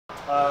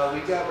We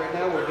got right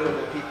now. We're doing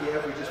the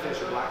PPF. We just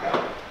finished a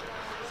blackout.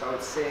 So I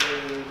would say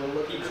we're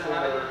looking for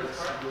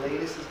the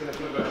latest is going to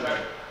be. Look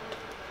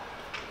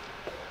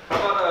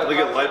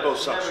at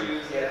liposuction.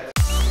 Yeah.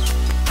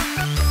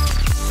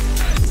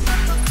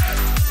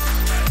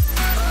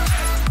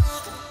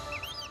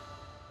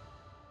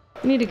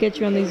 We need to get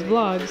you on these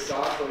vlogs.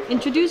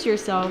 Introduce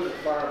yourself.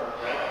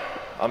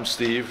 I'm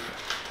Steve.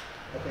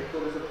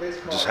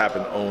 Just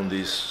happen to own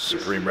these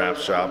Supreme wrap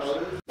shops.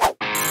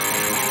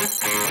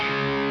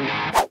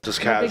 Just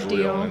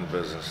casually owning the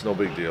business, no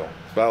big deal.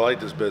 But I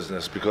like this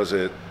business because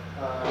it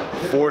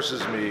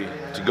forces me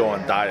to go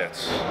on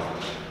diets.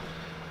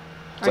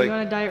 Are you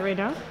on a diet right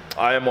now?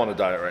 I am on a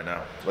diet right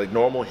now. Like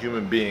normal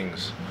human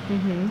beings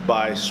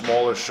buy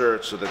smaller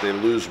shirts so that they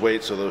lose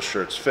weight so those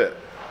shirts fit.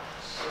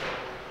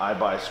 I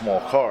buy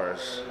small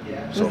cars,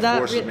 so it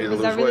forces me to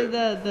lose weight. Was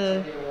that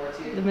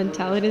really the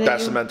mentality that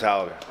That's the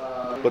mentality.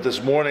 But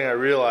this morning I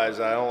realized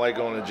I don't like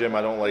going to the gym,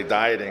 I don't like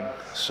dieting,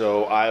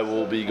 so I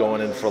will be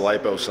going in for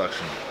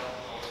liposuction.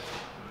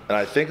 And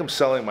I think I'm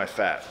selling my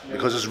fat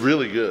because it's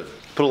really good.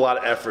 Put a lot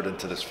of effort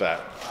into this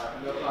fat.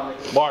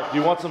 Mark,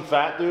 you want some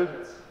fat, dude?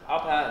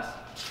 I'll pass.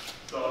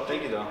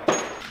 Thank you though.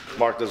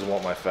 Mark doesn't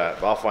want my fat,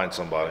 but I'll find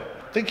somebody.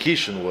 I think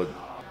Keishan would.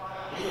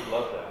 He would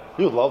love that.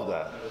 He would love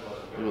that.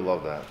 He would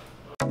love that.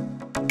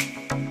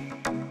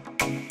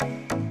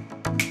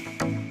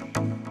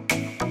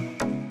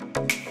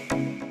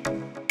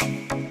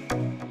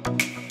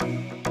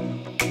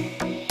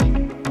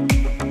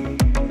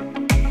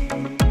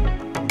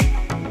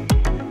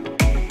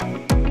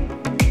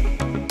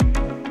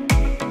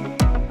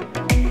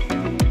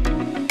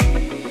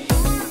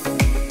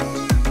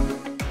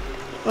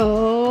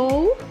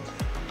 Oh,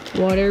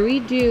 what are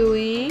we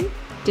doing?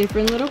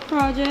 Different little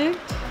project.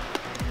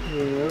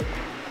 Yep.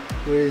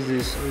 What is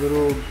this? A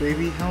little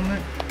baby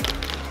helmet?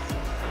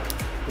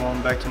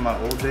 Going back to my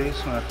old days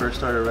when I first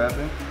started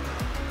rapping.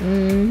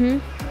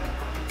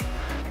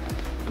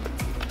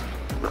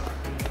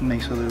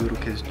 Makes other little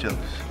kids jealous.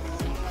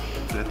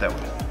 Put it that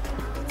way.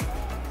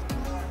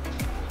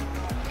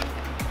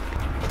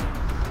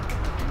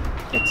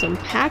 Get some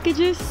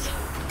packages.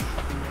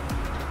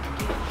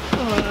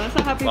 Oh, that's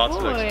a happy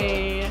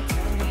boy.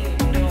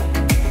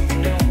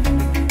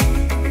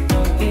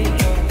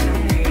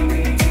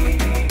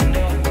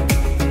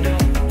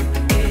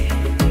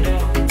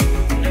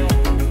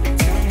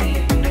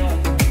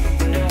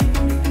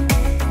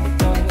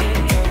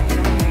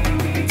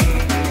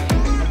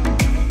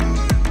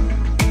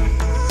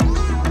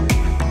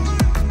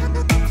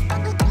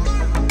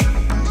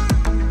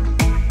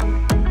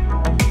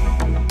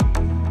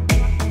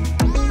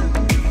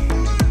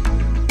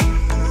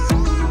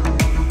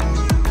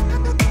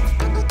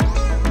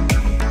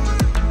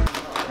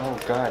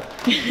 God.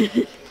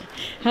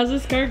 How's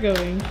this car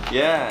going?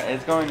 Yeah,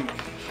 it's going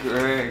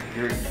great.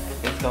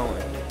 It's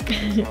going.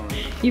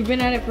 You've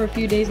been at it for a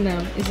few days now.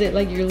 Is it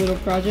like your little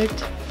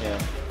project? Yeah,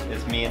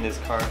 it's me and this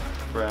car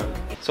forever.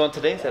 So on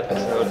today's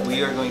episode,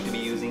 we are going to be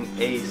using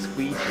a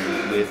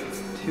squeegee with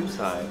two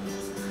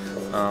sides.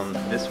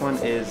 This one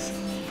is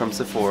from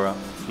Sephora,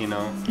 you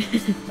know.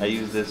 I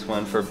use this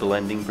one for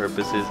blending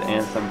purposes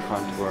and some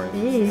contouring.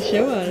 Ooh,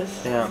 show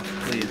us. Yeah,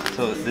 please.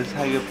 So this is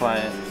how you apply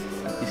it.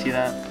 You see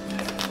that?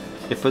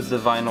 It puts the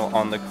vinyl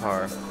on the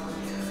car.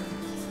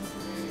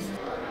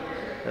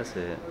 That's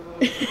it.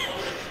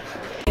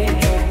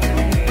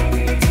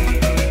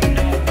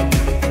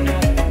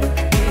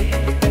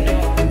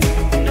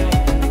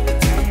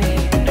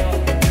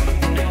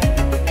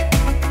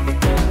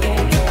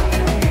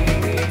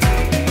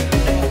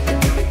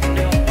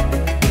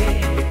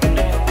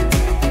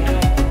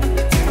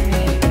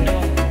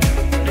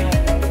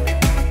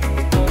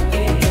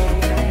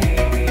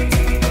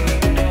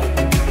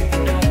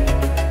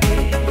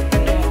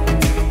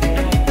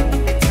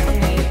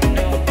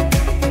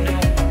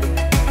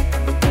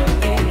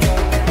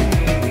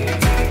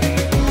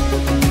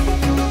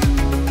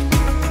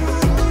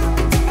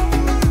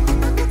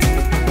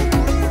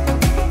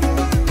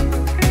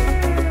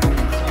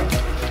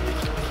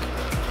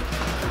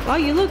 Wow,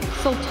 you look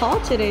so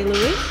tall today,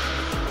 Louis.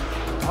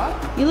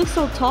 What? You look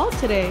so tall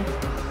today.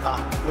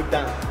 Ah, look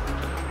down.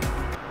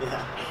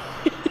 Yeah.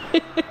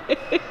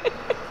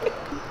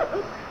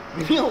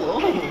 Leave me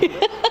alone.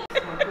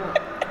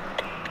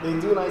 They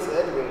do nice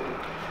editing.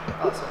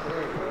 Oh, so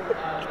very good.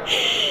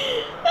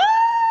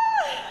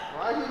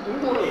 Why are you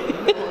doing it?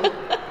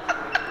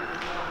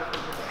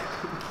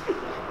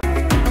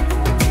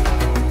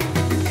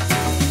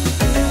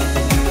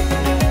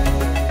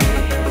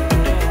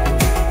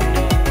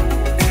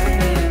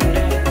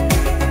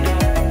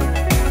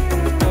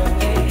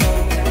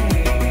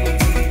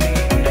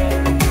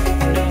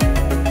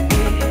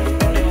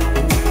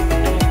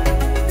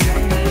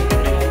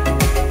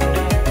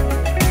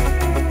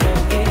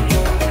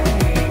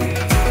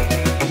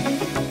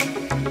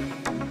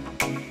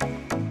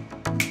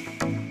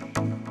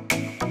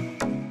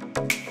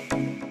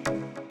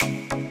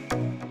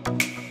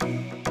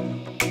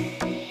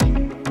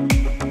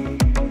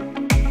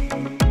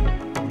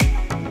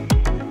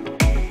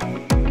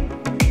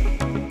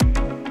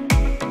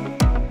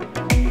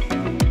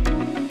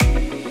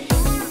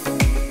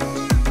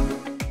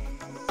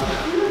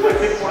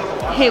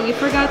 Hey, we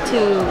forgot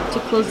to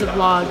close the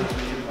vlog.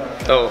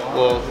 Oh,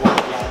 well,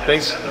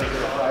 thanks.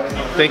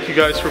 Thank you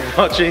guys for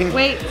watching.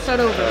 Wait, start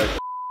over.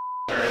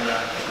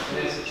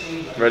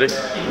 Ready?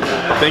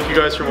 Thank you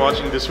guys for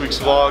watching this week's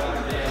vlog,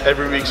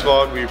 every week's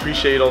vlog. We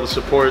appreciate all the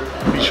support.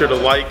 Be sure to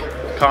like,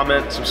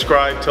 comment,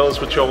 subscribe, tell us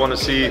what y'all want to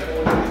see.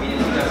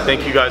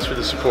 Thank you guys for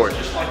the support.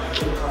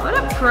 What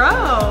a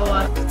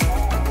pro!